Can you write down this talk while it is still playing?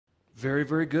Very,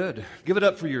 very good. Give it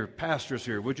up for your pastors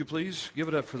here, would you please? Give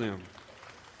it up for them.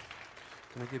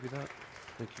 Can I give you that?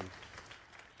 Thank you.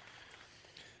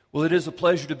 Well, it is a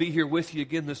pleasure to be here with you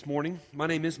again this morning. My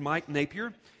name is Mike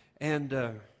Napier,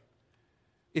 and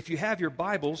if you have your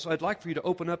Bibles, I'd like for you to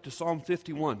open up to Psalm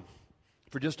 51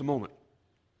 for just a moment.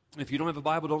 If you don't have a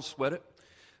Bible, don't sweat it.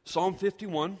 Psalm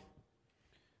 51,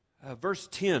 verse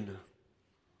 10.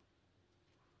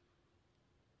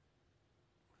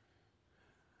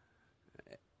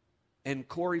 And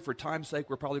Corey, for time's sake,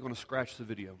 we're probably going to scratch the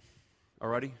video.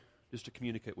 Alrighty? Just to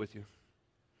communicate with you.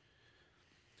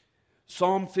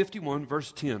 Psalm 51,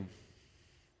 verse 10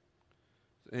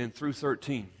 and through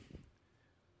 13.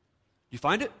 You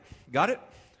find it? Got it?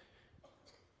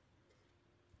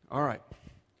 All right.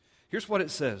 Here's what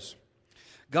it says.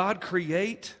 God,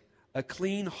 create a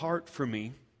clean heart for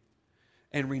me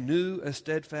and renew a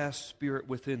steadfast spirit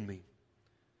within me.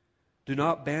 Do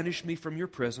not banish me from your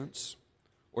presence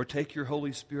or take your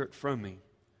Holy Spirit from me.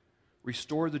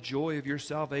 Restore the joy of your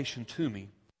salvation to me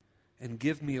and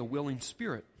give me a willing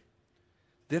spirit.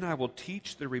 Then I will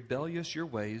teach the rebellious your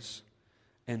ways,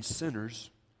 and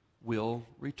sinners will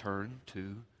return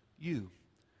to you.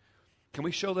 Can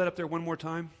we show that up there one more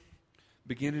time?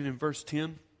 Beginning in verse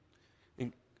 10.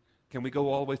 And can we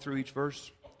go all the way through each verse?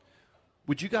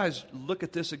 Would you guys look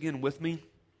at this again with me?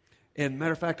 And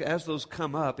matter of fact, as those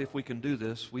come up, if we can do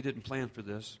this, we didn't plan for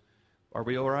this. Are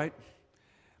we all right?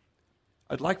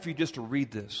 I'd like for you just to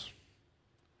read this.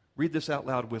 Read this out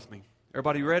loud with me.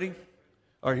 Everybody ready?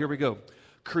 All right, here we go.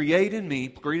 Create in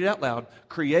me, read it out loud,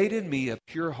 create in me a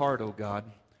pure heart, O God,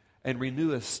 and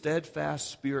renew a steadfast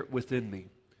spirit within me.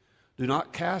 Do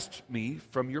not cast me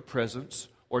from your presence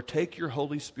or take your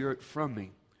Holy Spirit from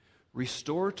me.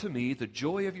 Restore to me the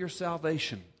joy of your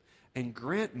salvation and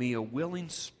grant me a willing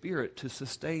spirit to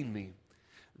sustain me.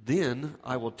 Then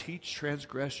I will teach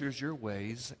transgressors your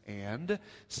ways, and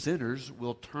sinners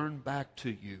will turn back to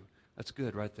you. That's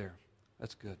good right there.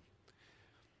 That's good.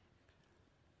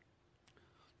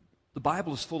 The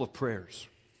Bible is full of prayers.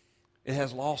 It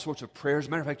has all sorts of prayers. As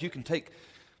a matter of fact, you can take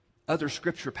other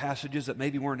scripture passages that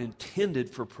maybe weren't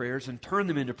intended for prayers and turn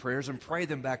them into prayers and pray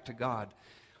them back to God.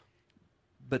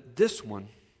 But this one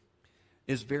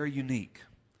is very unique.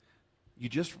 You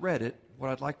just read it. What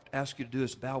I'd like to ask you to do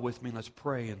is bow with me and let's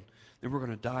pray, and then we're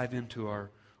going to dive into our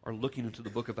looking into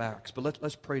the book of Acts. But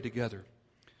let's pray together.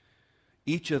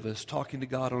 Each of us talking to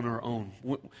God on our own.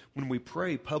 When we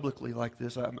pray publicly like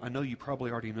this, I know you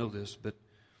probably already know this, but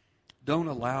don't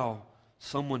allow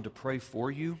someone to pray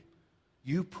for you.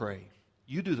 You pray.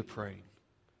 You do the praying.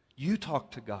 You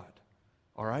talk to God.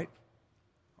 All right?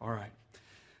 All right.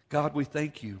 God, we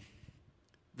thank you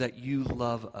that you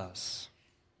love us.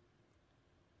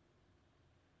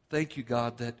 Thank you,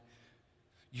 God, that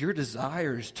your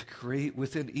desire is to create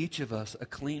within each of us a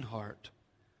clean heart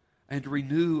and to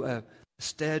renew a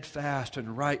steadfast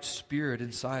and right spirit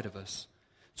inside of us.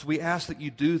 So we ask that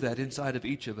you do that inside of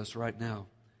each of us right now.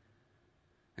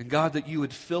 And God, that you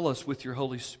would fill us with your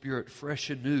Holy Spirit fresh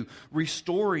and new,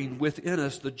 restoring within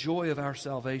us the joy of our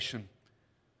salvation.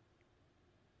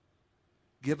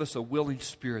 Give us a willing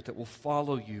spirit that will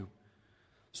follow you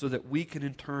so that we can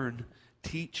in turn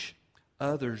teach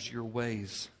others your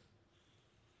ways,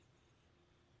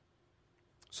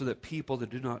 so that people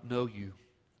that do not know you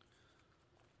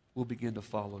will begin to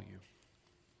follow you.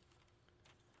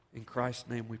 In Christ's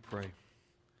name we pray.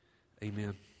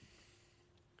 Amen.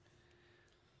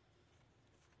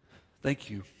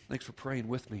 Thank you. Thanks for praying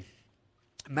with me.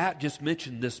 Matt just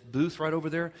mentioned this booth right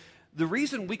over there. The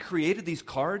reason we created these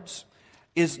cards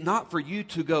is not for you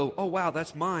to go, oh, wow,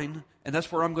 that's mine, and that's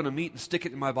where I'm going to meet and stick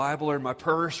it in my Bible or in my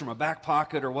purse or my back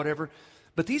pocket or whatever.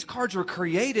 But these cards were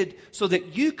created so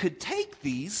that you could take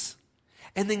these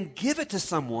and then give it to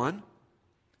someone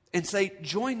and say,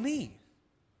 join me.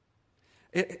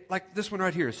 Like this one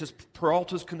right here. It says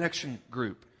Peralta's Connection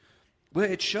Group.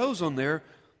 Well, it shows on there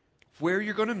where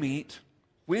you're going to meet,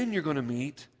 when you're going to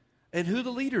meet, and who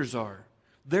the leaders are.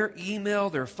 Their email,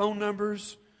 their phone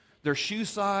numbers, their shoe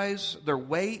size, their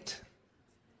weight.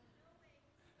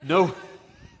 No.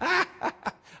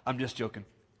 I'm just joking.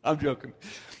 I'm joking.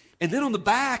 And then on the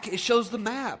back, it shows the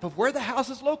map of where the house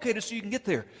is located so you can get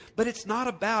there. But it's not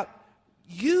about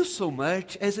you so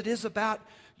much as it is about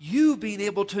you being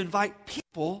able to invite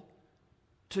people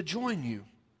to join you.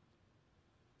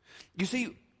 You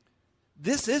see,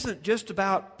 this isn't just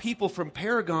about people from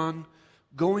Paragon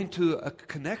going to a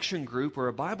connection group or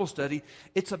a Bible study.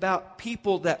 It's about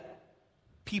people that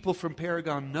people from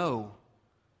Paragon know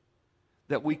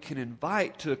that we can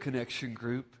invite to a connection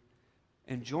group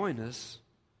and join us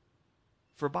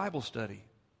for Bible study.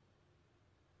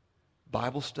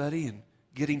 Bible study and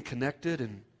getting connected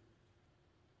and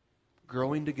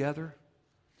growing together.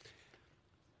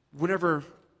 Whenever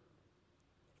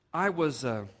I was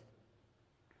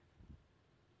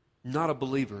not a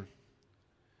believer,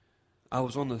 I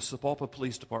was on the Sapulpa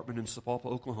Police Department in Sapulpa,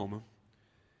 Oklahoma,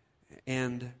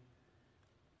 and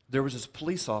there was this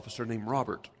police officer named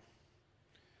Robert.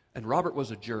 And Robert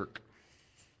was a jerk.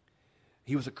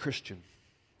 He was a Christian.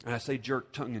 And I say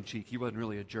jerk tongue-in-cheek. He wasn't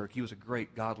really a jerk. He was a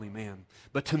great, godly man.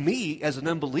 But to me, as an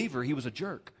unbeliever, he was a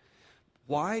jerk.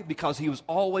 Why? Because he was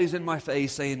always in my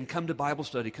face saying, come to Bible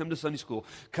study, come to Sunday school,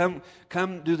 come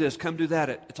do this, come do that.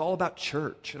 It's all about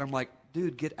church. And I'm like,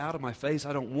 dude, get out of my face.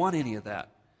 I don't want any of that.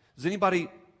 Has anybody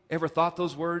ever thought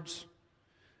those words?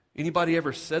 Anybody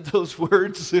ever said those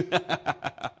words?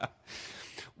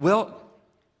 Well,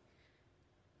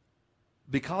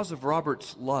 because of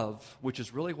Robert's love, which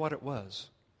is really what it was,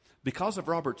 because of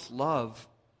Robert's love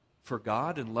for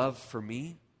God and love for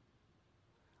me,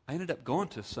 I ended up going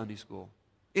to Sunday school,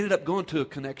 ended up going to a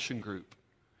connection group,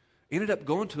 ended up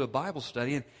going to a Bible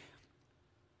study,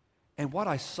 and what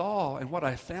I saw and what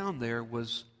I found there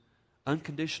was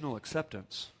unconditional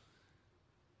acceptance.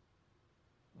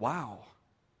 Wow.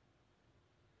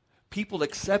 People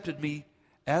accepted me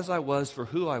as I was for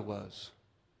who I was.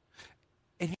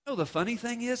 And you know the funny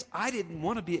thing is, I didn't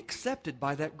want to be accepted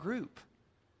by that group.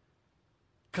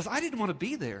 Because I didn't want to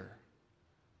be there.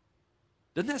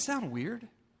 Doesn't that sound weird?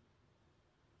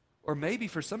 Or maybe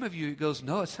for some of you it goes,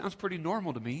 no, it sounds pretty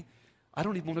normal to me. I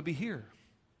don't even want to be here.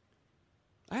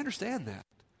 I understand that.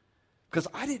 Because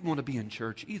I didn't want to be in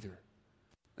church either.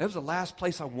 That was the last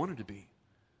place I wanted to be.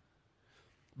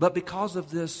 But because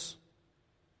of this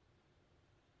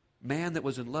man that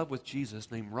was in love with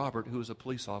Jesus named Robert, who was a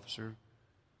police officer,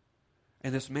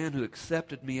 and this man who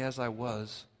accepted me as I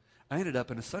was, I ended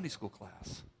up in a Sunday school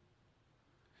class.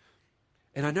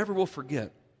 And I never will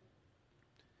forget,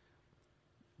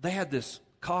 they had this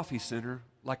coffee center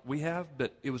like we have,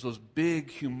 but it was those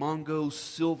big, humongous,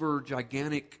 silver,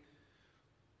 gigantic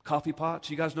coffee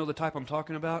pots. You guys know the type I'm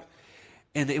talking about?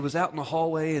 And it was out in the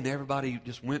hallway, and everybody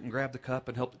just went and grabbed the cup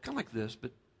and helped. Kind of like this,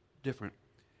 but different.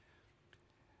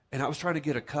 And I was trying to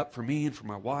get a cup for me and for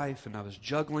my wife, and I was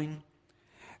juggling,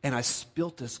 and I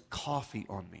spilt this coffee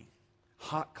on me,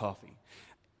 hot coffee.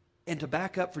 And to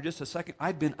back up for just a second,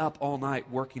 I'd been up all night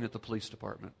working at the police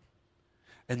department.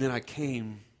 And then I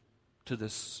came to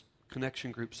this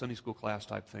connection group, Sunday school class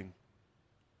type thing.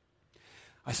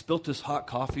 I spilt this hot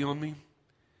coffee on me,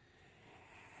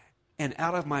 and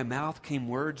out of my mouth came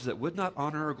words that would not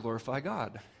honor or glorify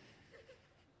God.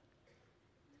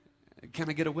 Can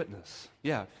I get a witness?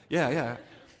 Yeah.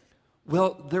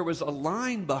 Well, there was a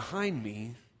line behind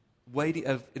me waiting,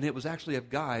 and it was actually of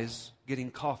guys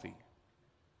getting coffee.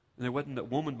 And there wasn't a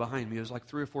woman behind me. It was like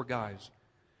 3 or 4 guys.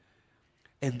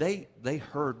 And they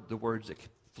heard the words that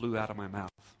flew out of my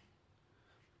mouth.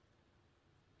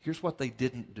 Here's what they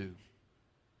didn't do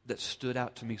that stood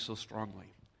out to me so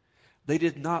strongly. They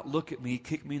did not look at me,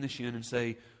 kick me in the shin, and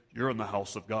say, "You're in the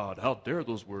house of God. How dare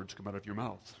those words come out of your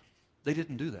mouth?" They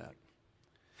didn't do that.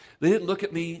 They didn't look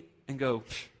at me and go,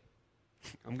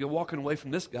 "I'm walking away from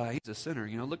this guy. He's a sinner.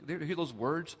 You know, look, hear those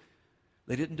words."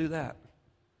 They didn't do that.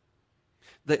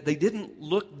 They didn't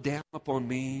look down upon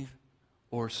me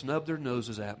or snub their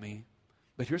noses at me.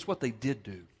 But here's what they did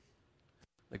do.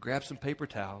 They grabbed some paper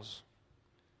towels.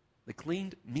 They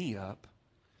cleaned me up.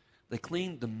 They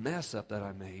cleaned the mess up that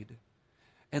I made.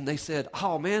 And they said,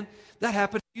 "Oh, man, that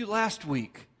happened to you last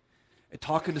week." And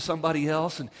talking to somebody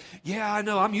else, and, "Yeah, I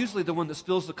know, I'm usually the one that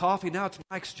spills the coffee. Now it's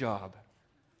Mike's job."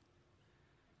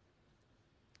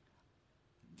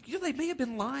 You know, they may have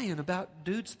been lying about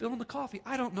dude spilling the coffee.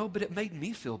 I don't know, but it made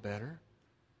me feel better.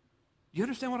 You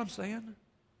understand what I'm saying?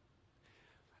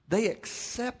 They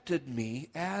accepted me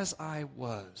as I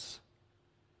was.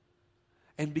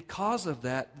 And because of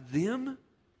that, them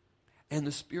and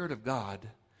the Spirit of God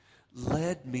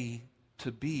led me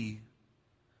to be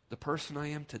the person I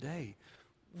am today,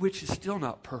 which is still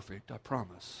not perfect, I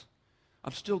promise.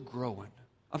 I'm still growing.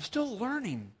 I'm still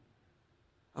learning.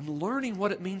 I'm learning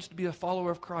what it means to be a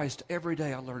follower of Christ. Every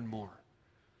day I learn more.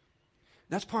 And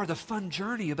that's part of the fun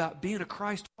journey about being a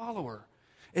Christ follower,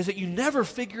 is that you never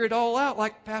figure it all out,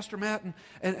 like Pastor Matt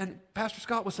and Pastor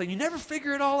Scott was saying. You never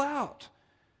figure it all out.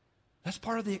 That's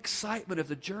part of the excitement of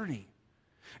the journey.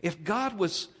 If God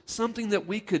was something that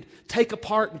we could take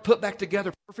apart and put back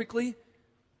together perfectly,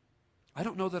 I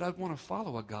don't know that I'd want to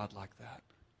follow a God like that,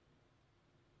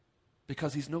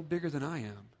 because He's no bigger than I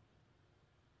am.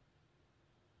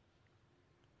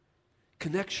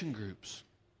 Connection groups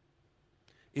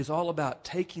is all about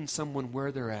taking someone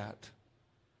where they're at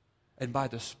and by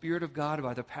the Spirit of God,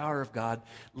 by the power of God,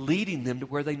 leading them to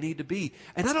where they need to be.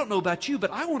 And I don't know about you,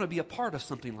 but I want to be a part of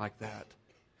something like that.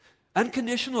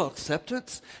 Unconditional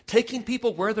acceptance, taking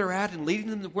people where they're at and leading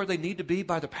them to where they need to be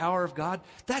by the power of God,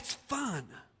 that's fun.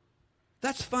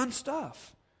 That's fun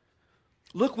stuff.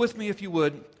 Look with me, if you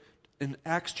would, in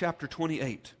Acts chapter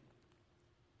 28.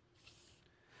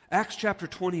 Acts chapter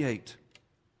 28.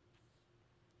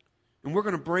 And we're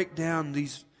going to break down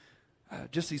these,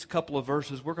 just these couple of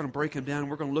verses. We're going to break them down.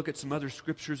 We're going to look at some other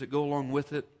scriptures that go along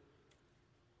with it.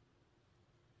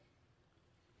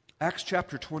 Acts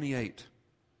chapter 28,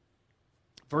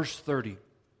 verse 30.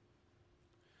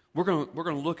 We're going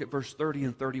to look at verse 30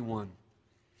 and 31.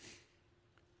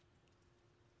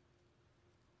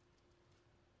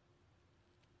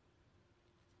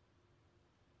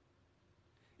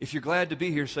 If you're glad to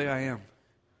be here, say, I am.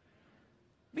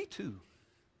 Me too.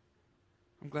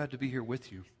 I'm glad to be here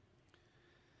with you.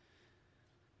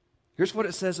 Here's what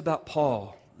it says about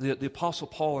Paul, the Apostle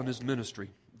Paul and his ministry.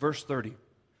 Verse 30.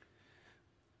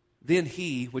 Then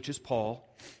he, which is Paul,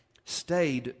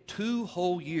 stayed 2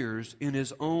 whole years in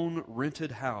his own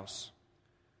rented house,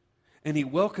 and he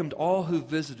welcomed all who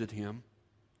visited him,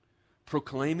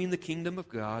 proclaiming the kingdom of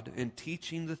God and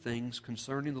teaching the things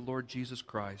concerning the Lord Jesus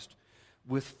Christ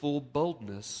with full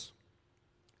boldness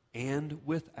and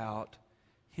without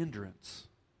hindrance.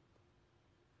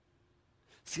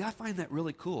 See, I find that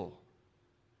really cool.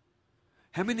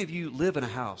 How many of you live in a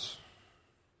house?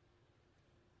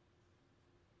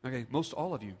 Okay, most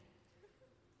all of you.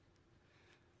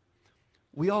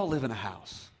 We all live in a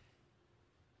house.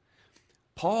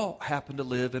 Paul happened to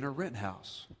live in a rent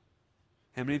house.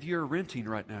 How many of you are renting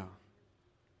right now?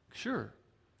 Sure.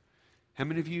 How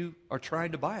many of you are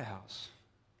trying to buy a house?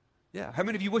 Yeah. How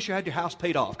many of you wish you had your house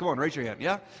paid off? Come on, raise your hand.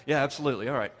 Yeah? Yeah, absolutely.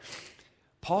 All right.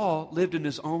 Paul lived in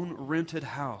his own rented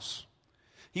house.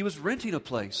 He was renting a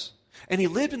place. And he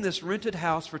lived in this rented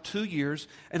house for 2 years.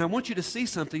 And I want you to see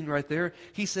something right there.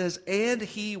 He says, and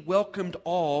he welcomed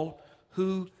all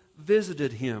who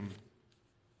visited him.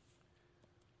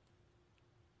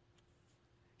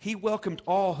 He welcomed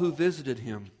all who visited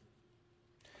him.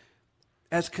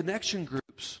 As connection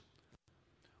groups,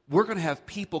 we're going to have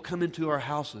people come into our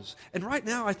houses. And right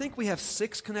now, I think we have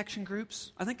 6 connection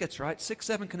groups. I think that's right, 6,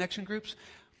 7 connection groups.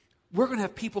 We're going to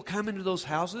have people come into those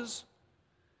houses.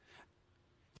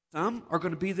 Some are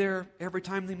going to be there every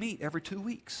time they meet, every 2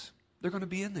 weeks. They're going to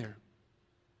be in there.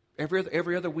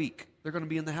 Every other week, they're going to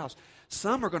be in the house.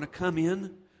 Some are going to come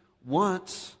in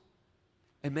once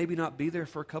and maybe not be there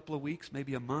for a couple of weeks,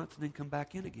 maybe a month, and then come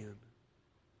back in again.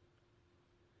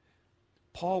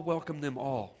 Paul welcomed them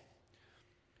all.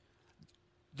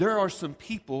 There are some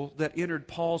people that entered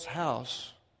Paul's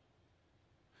house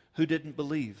who didn't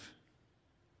believe.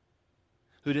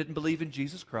 Who didn't believe in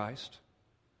Jesus Christ.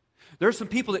 There are some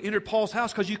people that entered Paul's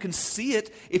house because you can see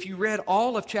it if you read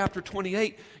all of chapter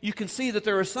 28. You can see that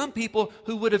there are some people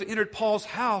who would have entered Paul's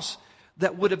house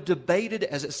that would have debated,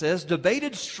 as it says,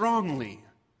 debated strongly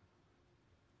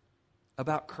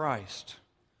about Christ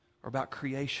or about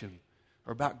creation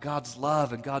or about God's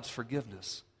love and God's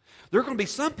forgiveness. There are going to be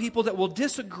some people that will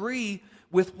disagree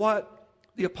with what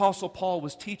the Apostle Paul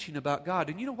was teaching about God.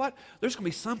 And you know what? There's going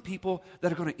to be some people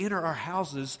that are going to enter our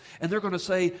houses and they're going to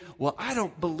say, well, I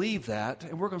don't believe that.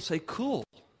 And we're going to say, cool.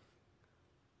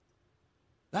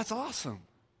 That's awesome.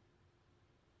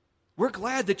 We're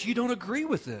glad that you don't agree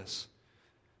with this.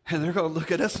 And they're going to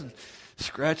look at us and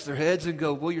scratch their heads and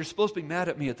go, well, you're supposed to be mad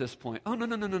at me at this point. Oh,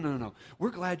 no. We're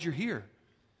glad you're here.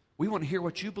 We want to hear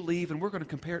what you believe, and we're going to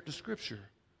compare it to Scripture.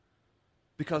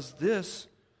 Because this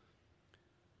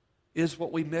is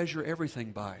what we measure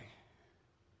everything by.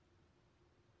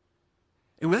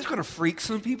 And that's going to freak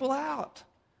some people out.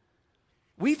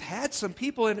 We've had some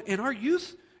people in our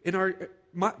youth,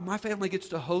 my family gets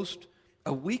to host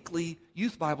a weekly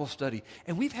youth Bible study.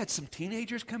 And we've had some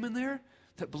teenagers come in there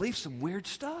that believe some weird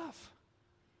stuff.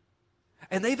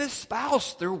 And they've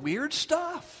espoused their weird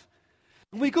stuff.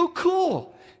 And we go,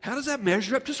 cool. How does that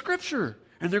measure up to Scripture?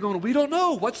 And they're going, we don't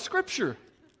know. What's Scripture?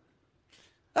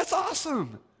 That's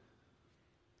awesome.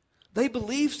 They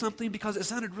believe something because it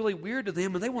sounded really weird to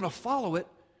them and they want to follow it.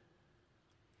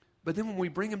 But then when we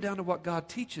bring them down to what God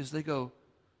teaches, they go,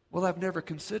 well, I've never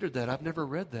considered that. I've never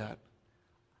read that.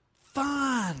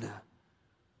 Fun.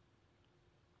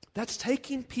 That's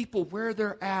taking people where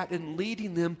they're at and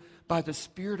leading them by the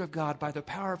Spirit of God, by the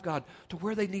power of God, to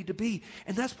where they need to be.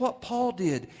 And that's what Paul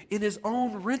did in his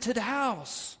own rented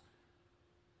house.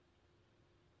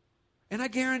 And I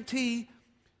guarantee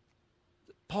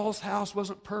Paul's house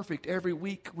wasn't perfect every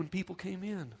week when people came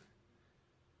in.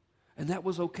 And that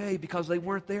was okay because they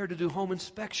weren't there to do home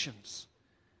inspections.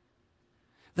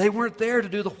 They weren't there to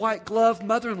do the white glove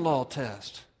mother-in-law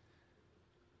test.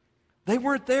 They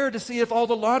weren't there to see if all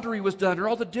the laundry was done or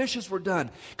all the dishes were done,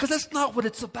 because that's not what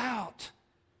it's about.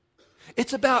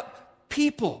 It's about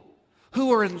people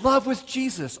who are in love with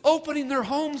Jesus, opening their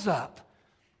homes up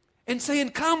and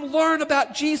saying, come learn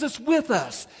about Jesus with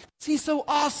us. He's so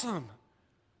awesome.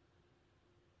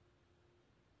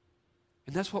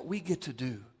 And that's what we get to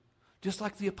do, just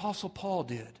like the Apostle Paul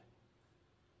did.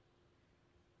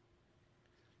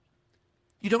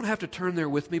 You don't have to turn there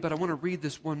with me, but I want to read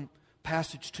this one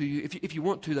passage to you. If you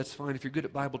want to, that's fine, if you're good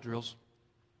at Bible drills.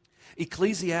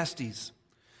 Ecclesiastes.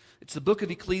 It's the book of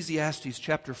Ecclesiastes,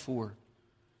 chapter 4. I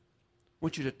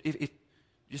want you to,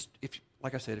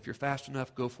 like I said, if you're fast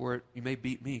enough, go for it. You may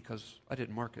beat me because I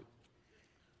didn't mark it.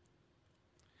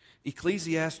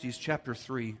 Ecclesiastes, chapter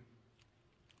 3.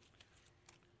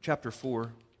 Chapter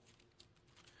 4.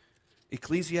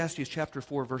 Ecclesiastes chapter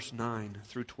 4, verse 9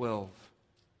 through 12.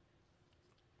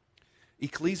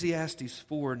 Ecclesiastes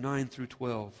 4, 9 through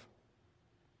 12.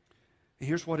 And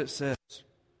here's what it says.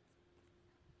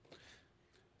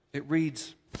 It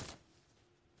reads,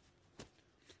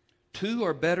 "Two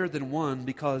are better than one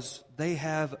because they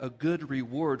have a good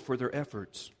reward for their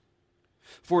efforts.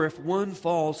 For if one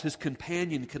falls, his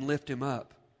companion can lift him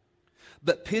up.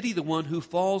 But pity the one who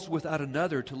falls without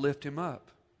another to lift him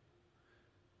up."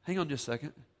 Hang on just a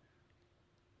second.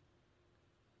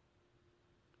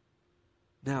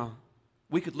 Now,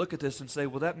 we could look at this and say,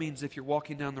 well, that means if you're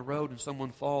walking down the road and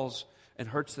someone falls and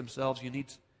hurts themselves, you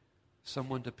need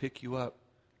someone to pick you up.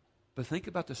 But think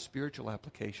about the spiritual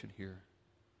application here.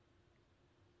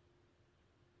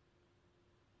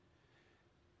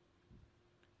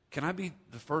 Can I be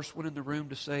the first one in the room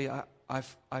to say,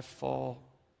 I fall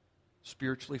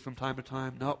spiritually from time to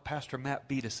time? No, Pastor Matt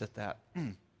beat us at that.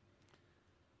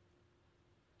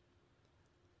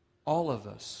 All of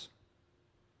us,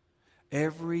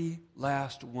 every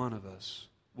last one of us,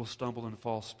 will stumble and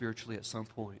fall spiritually at some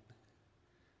point.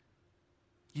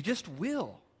 You just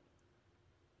will.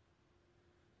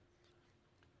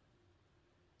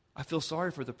 I feel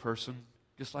sorry for the person,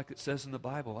 just like it says in the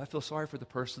Bible. I feel sorry for the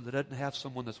person that doesn't have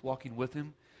someone that's walking with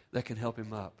him that can help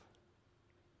him up.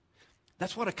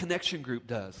 That's what a connection group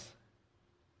does.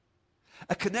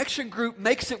 A connection group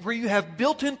makes it where you have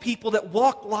built-in people that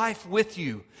walk life with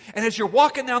you. And as you're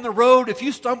walking down the road, if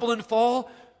you stumble and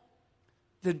fall,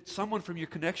 then someone from your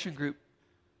connection group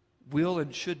will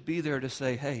and should be there to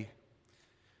say, hey,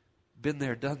 been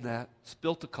there, done that,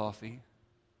 spilt the coffee.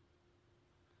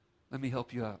 Let me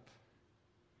help you up.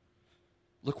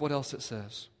 Look what else it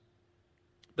says.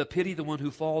 But pity the one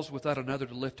who falls without another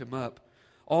to lift him up.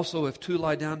 Also, if two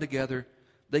lie down together,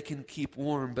 they can keep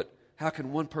warm, but how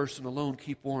can one person alone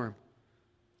keep warm?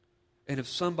 And if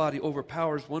somebody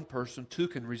overpowers one person, two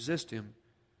can resist him.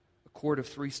 A cord of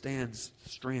three strands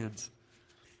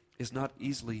is not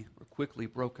easily or quickly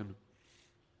broken.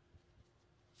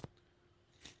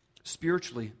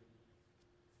 Spiritually,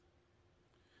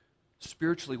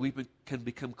 we can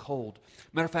become cold.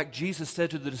 Matter of fact, Jesus said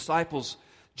to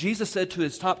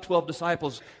his top 12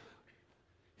 disciples,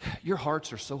 your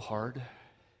hearts are so hard.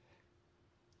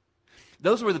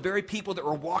 Those were the very people that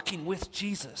were walking with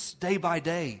Jesus day by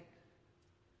day.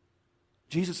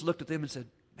 Jesus looked at them and said,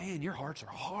 man, your hearts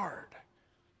are hard.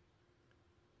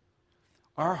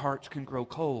 Our hearts can grow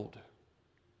cold.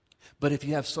 But if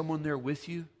you have someone there with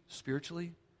you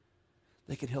spiritually,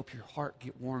 they can help your heart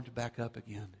get warmed back up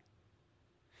again.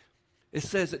 It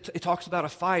says, it talks about a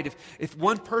fight. If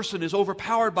one person is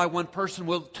overpowered by one person,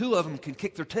 well, two of them can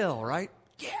kick their tail, right?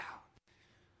 Yeah.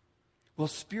 Well,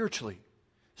 spiritually,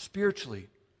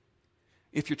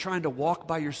 if you're trying to walk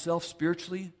by yourself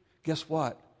spiritually, guess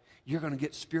what? You're going to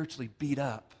get spiritually beat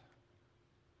up.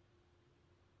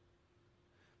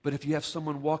 But if you have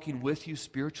someone walking with you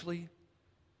spiritually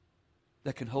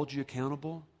that can hold you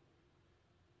accountable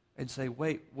and say,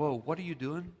 wait, whoa, what are you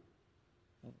doing?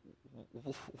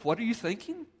 What are you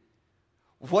thinking?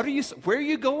 Where are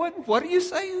you going? What are you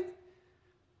saying?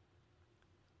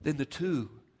 Then the two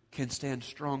can stand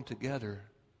strong together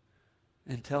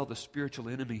and tell the spiritual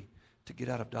enemy to get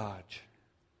out of Dodge.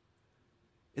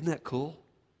 Isn't that cool?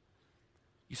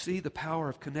 You see the power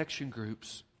of connection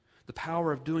groups, the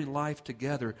power of doing life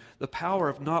together, the power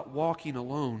of not walking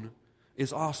alone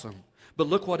is awesome. But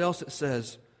look what else it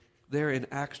says there in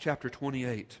Acts chapter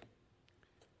 28.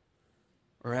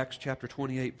 Or Acts chapter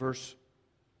 28, verse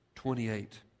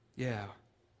 28. Yeah,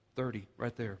 30,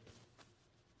 right there.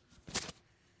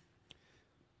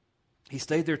 He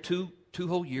stayed there two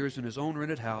whole years in his own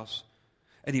rented house,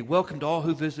 and he welcomed all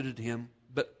who visited him.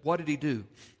 But what did he do?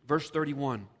 Verse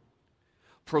 31.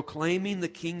 Proclaiming the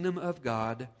kingdom of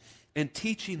God and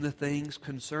teaching the things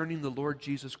concerning the Lord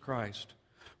Jesus Christ,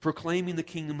 proclaiming the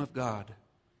kingdom of God.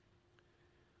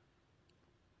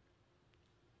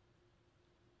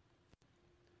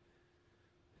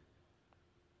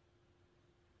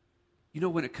 You know,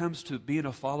 when it comes to being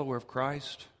a follower of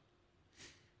Christ,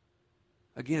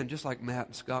 again, just like Matt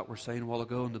and Scott were saying a while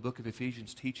ago in the book of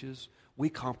Ephesians teaches, we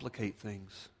complicate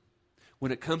things.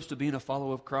 When it comes to being a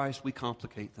follower of Christ, we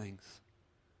complicate things.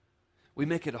 We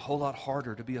make it a whole lot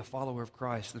harder to be a follower of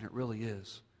Christ than it really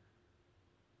is.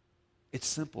 It's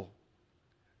simple.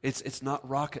 It's not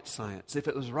rocket science. If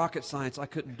it was rocket science, I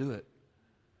couldn't do it.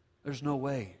 There's no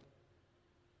way.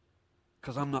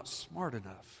 Because I'm not smart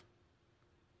enough.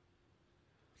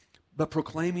 But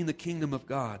proclaiming the kingdom of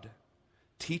God,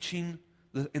 teaching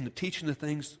the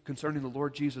things concerning the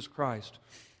Lord Jesus Christ,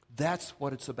 that's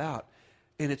what it's about.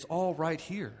 And it's all right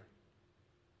here.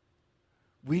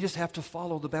 We just have to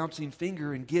follow the bouncing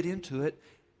finger and get into it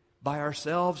by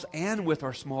ourselves and with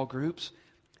our small groups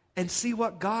and see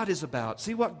what God is about,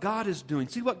 see what God is doing,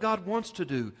 see what God wants to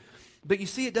do. But you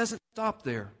see, it doesn't stop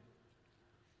there.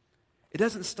 It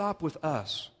doesn't stop with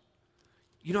us.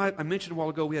 You know, I mentioned a while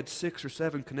ago we had 6 or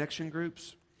 7 connection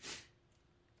groups.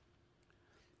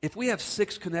 If we have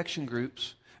 6 connection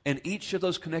groups and each of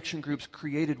those connection groups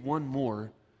created one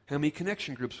more, how many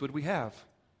connection groups would we have?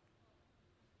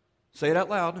 Say it out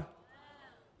loud.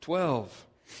 12.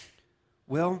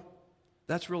 Well,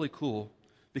 that's really cool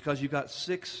because you got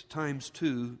 6 times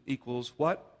 2 equals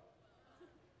what?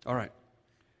 All right.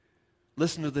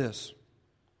 Listen to this.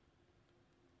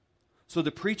 So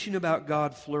the preaching about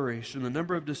God flourished, and the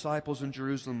number of disciples in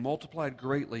Jerusalem multiplied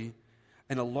greatly,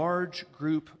 and a large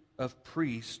group of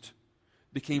priests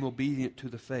became obedient to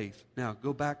the faith. Now,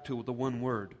 go back to the one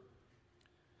word.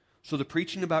 So the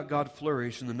preaching about God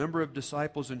flourished, and the number of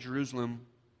disciples in Jerusalem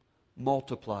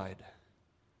multiplied.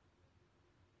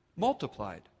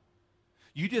 Multiplied.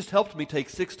 You just helped me take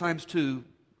 6 times 2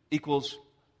 equals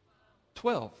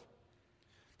 12.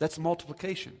 That's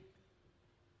multiplication.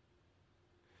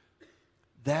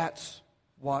 That's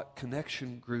what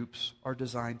connection groups are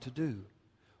designed to do.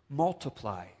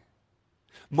 Multiply.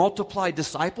 Multiply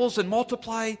disciples and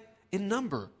multiply in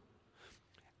number.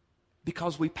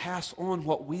 Because we pass on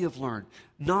what we have learned.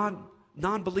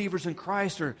 Non-believers in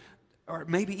Christ or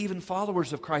maybe even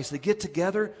followers of Christ, they get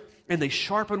together and they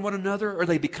sharpen one another, or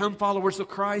they become followers of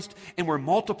Christ, and we're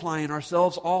multiplying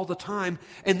ourselves all the time.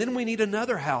 And then we need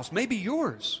another house, maybe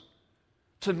yours,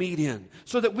 to meet in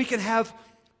so that we can have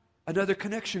another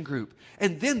connection group.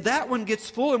 And then that one gets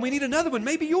full and we need another one,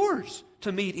 maybe yours,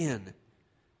 to meet in.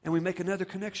 And we make another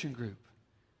connection group.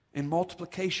 In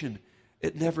multiplication,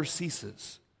 it never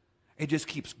ceases. It just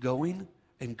keeps going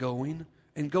and going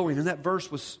and going. And that verse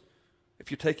was,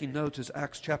 if you're taking notes, is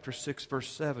Acts chapter 6, verse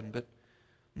 7. But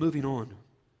moving on.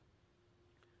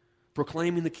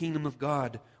 Proclaiming the kingdom of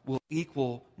God will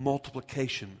equal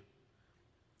multiplication.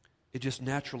 It just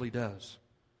naturally does.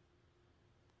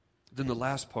 Then the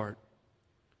last part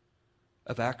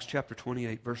of Acts chapter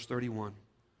 28, verse 31.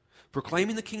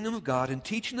 Proclaiming the kingdom of God and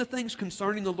teaching the things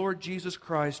concerning the Lord Jesus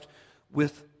Christ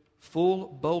with full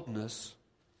boldness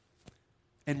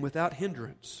and without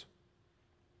hindrance.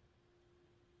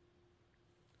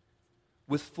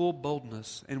 With full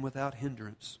boldness and without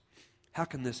hindrance. How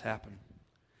can this happen?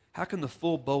 How can the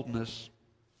full boldness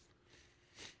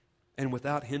and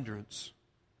without hindrance,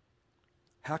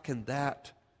 how can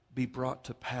that be brought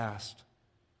to pass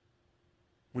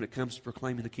when it comes to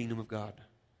proclaiming the kingdom of God?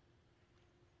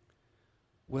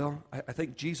 Well, I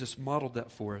think Jesus modeled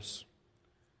that for us.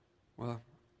 Well,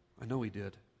 I know he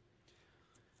did.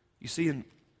 You see, in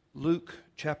Luke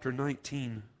chapter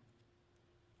 19,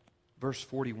 verse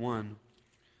 41,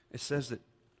 it says that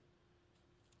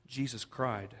Jesus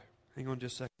cried. Hang on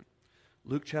just a second.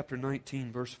 Luke chapter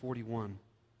 19, verse 41.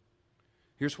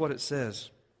 Here's what it says.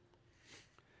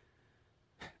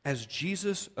 As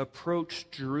Jesus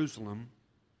approached Jerusalem,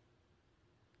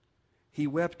 he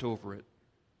wept over it,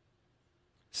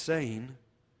 saying,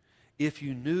 "If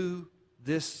you knew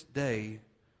this day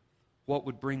what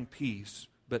would bring peace,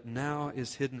 but now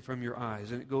is hidden from your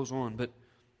eyes." And it goes on. But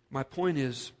my point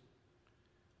is,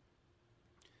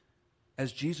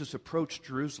 as Jesus approached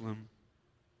Jerusalem,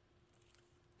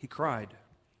 he cried.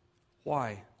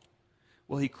 Why?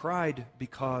 Well, he cried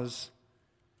because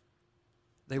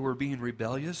they were being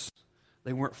rebellious.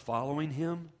 They weren't following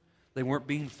him. They weren't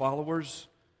being followers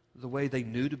the way they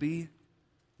knew to be.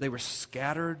 They were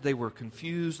scattered. They were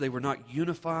confused. They were not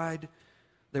unified.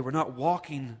 They were not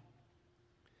walking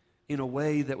in a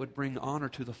way that would bring honor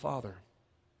to the Father.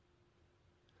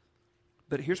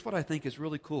 But here's what I think is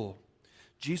really cool.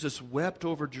 Jesus wept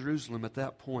over Jerusalem at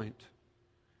that point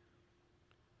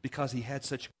because he had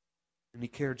such and he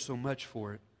cared so much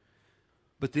for it.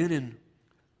 But then in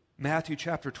Matthew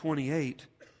chapter 28,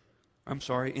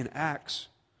 in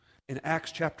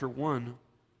Acts chapter 1,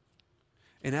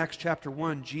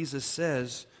 Jesus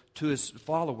says to his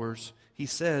followers, he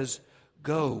says,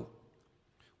 "Go.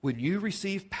 When you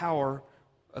receive power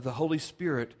of the Holy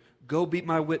Spirit, go be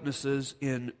my witnesses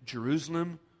in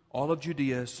Jerusalem, all of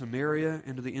Judea, Samaria,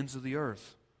 and to the ends of the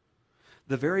earth."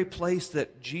 The very place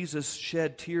that Jesus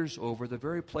shed tears over, the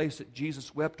very place that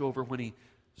Jesus wept over when he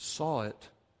saw it,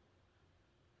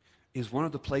 is one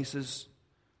of the places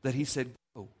that he said,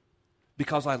 "Go.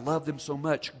 Because I love them so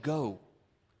much, go."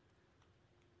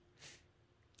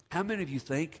 How many of you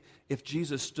think if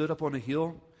Jesus stood up on a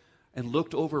hill and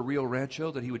looked over Rio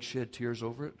Rancho that he would shed tears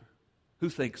over it? Who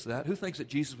thinks that? Who thinks that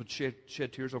Jesus would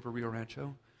shed tears over Rio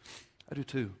Rancho? I do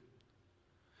too.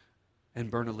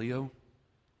 And Bernalillo,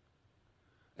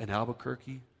 and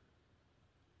Albuquerque,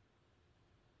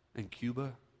 and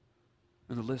Cuba,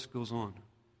 and the list goes on.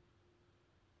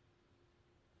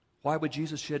 Why would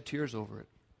Jesus shed tears over it?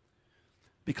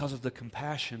 Because of the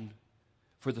compassion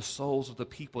for the souls of the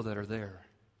people that are there.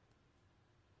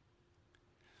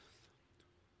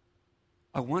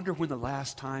 I wonder when the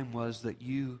last time was that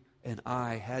you and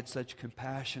I had such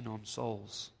compassion on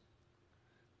souls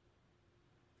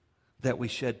that we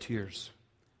shed tears,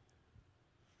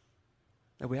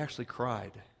 that we actually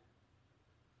cried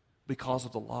because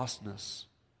of the lostness,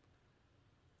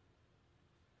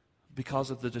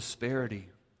 because of the disparity,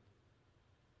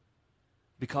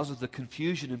 because of the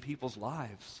confusion in people's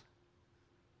lives.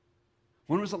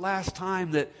 When was the last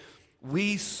time that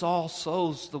we saw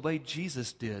souls the way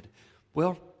Jesus did?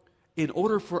 Well, in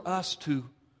order for us to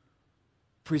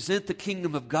present the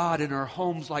kingdom of God in our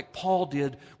homes like Paul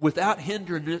did, without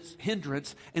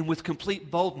hindrance and with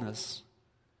complete boldness,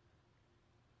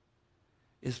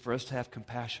 is for us to have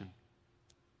compassion.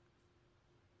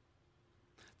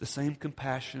 The same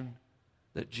compassion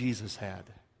that Jesus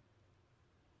had.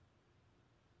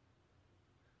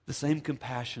 The same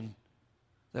compassion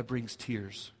that brings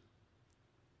tears.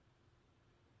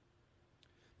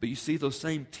 But you see, those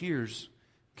same tears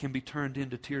can be turned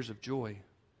into tears of joy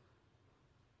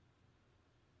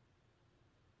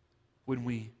when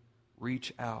we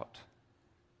reach out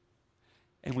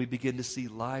and we begin to see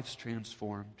lives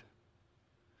transformed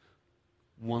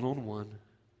one-on-one,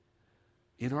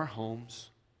 in our homes,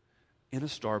 in a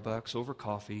Starbucks, over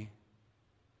coffee,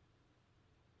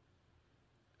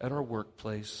 at our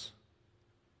workplace,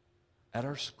 at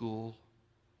our school,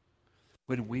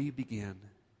 when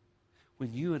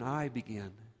you and I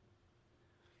begin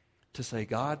to say,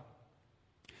 "God,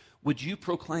 would you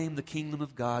proclaim the kingdom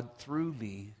of God through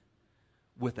me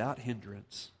without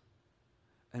hindrance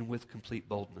and with complete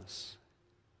boldness?"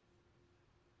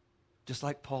 Just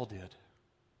like Paul did.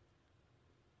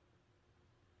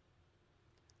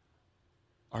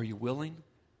 Are you willing?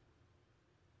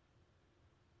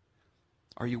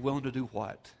 Are you willing to do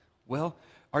what? Well,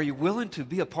 are you willing to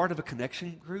be a part of a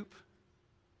connection group?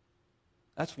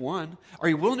 That's one. Are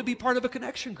you willing to be part of a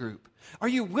connection group? Are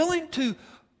you willing to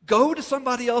go to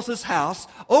somebody else's house,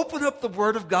 open up the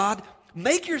Word of God,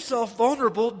 make yourself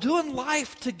vulnerable, doing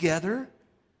life together,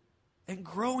 and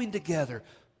growing together?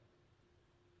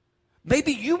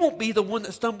 Maybe you won't be the one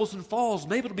that stumbles and falls.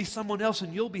 Maybe it'll be someone else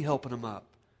and you'll be helping them up.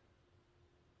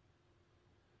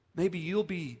 Maybe you'll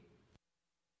be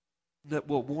that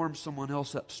will warm someone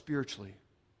else up spiritually.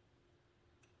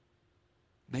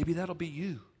 Maybe that'll be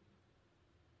you.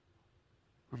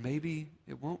 Or maybe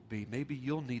it won't be. Maybe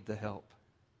you'll need the help.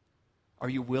 Are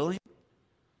you willing?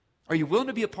 Are you willing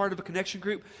to be a part of a connection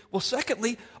group? Well,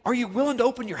 secondly, are you willing to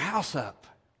open your house up?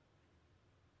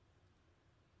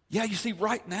 Yeah, you see,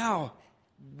 right now,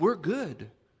 we're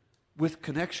good with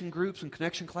connection groups and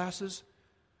connection classes,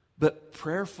 but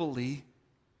prayerfully,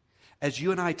 as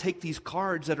you and I take these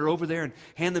cards that are over there and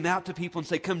hand them out to people and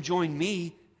say, "Come join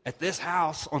me at this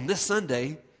house on this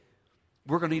Sunday,"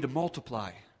 we're going to need to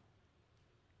multiply.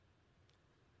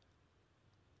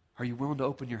 Are you willing to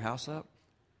open your house up?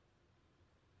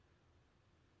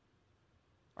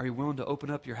 Are you willing to open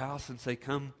up your house and say,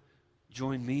 "Come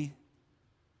join me,"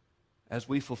 as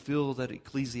we fulfill that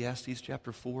Ecclesiastes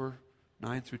chapter 4,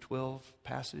 9 through 12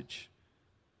 passage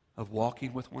of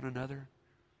walking with one another?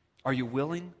 Are you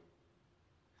willing?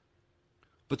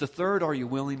 But the third, are you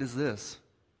willing, is this.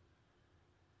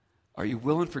 Are you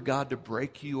willing for God to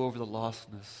break you over the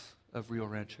lostness of Rio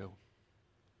Rancho?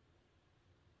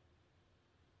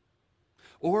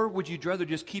 Or would you rather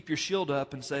just keep your shield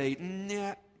up and say,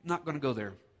 "Nah, not going to go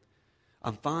there.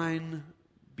 I'm fine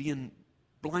being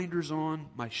blinders on,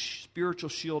 my spiritual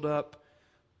shield up,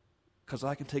 because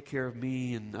I can take care of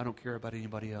me and I don't care about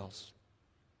anybody else?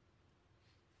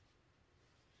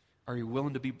 Are you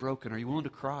willing to be broken? Are you willing to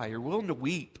cry? Are you willing to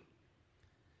weep?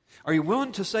 Are you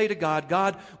willing to say to God,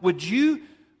 God, would you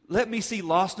let me see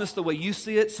lostness the way you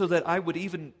see it so that I would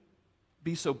even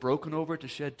be so broken over it to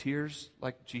shed tears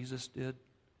like Jesus did?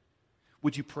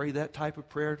 Would you pray that type of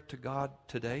prayer to God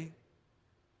today?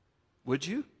 Would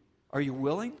you? Are you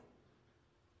willing?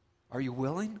 Are you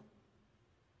willing?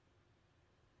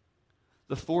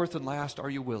 The fourth and last, are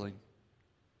you willing?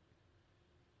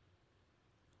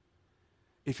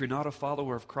 If you're not a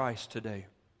follower of Christ today,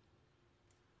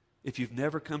 if you've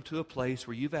never come to a place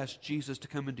where you've asked Jesus to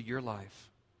come into your life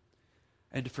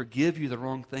and to forgive you the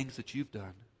wrong things that you've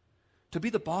done, to be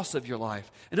the boss of your life.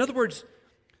 In other words,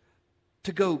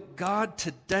 to go, God,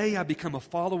 today I become a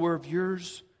follower of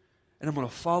yours, and I'm going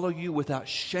to follow you without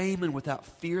shame and without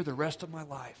fear the rest of my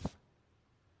life.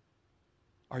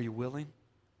 Are you willing?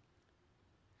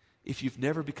 If you've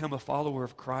never become a follower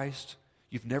of Christ,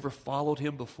 you've never followed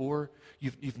Him before,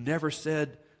 you've never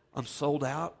said, I'm sold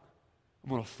out,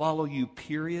 I'm going to follow you,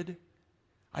 period.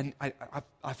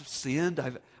 I've sinned,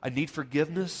 I need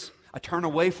forgiveness, I turn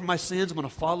away from my sins, I'm going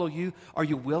to follow you. Are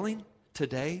you willing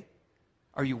today?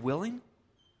 Are you willing?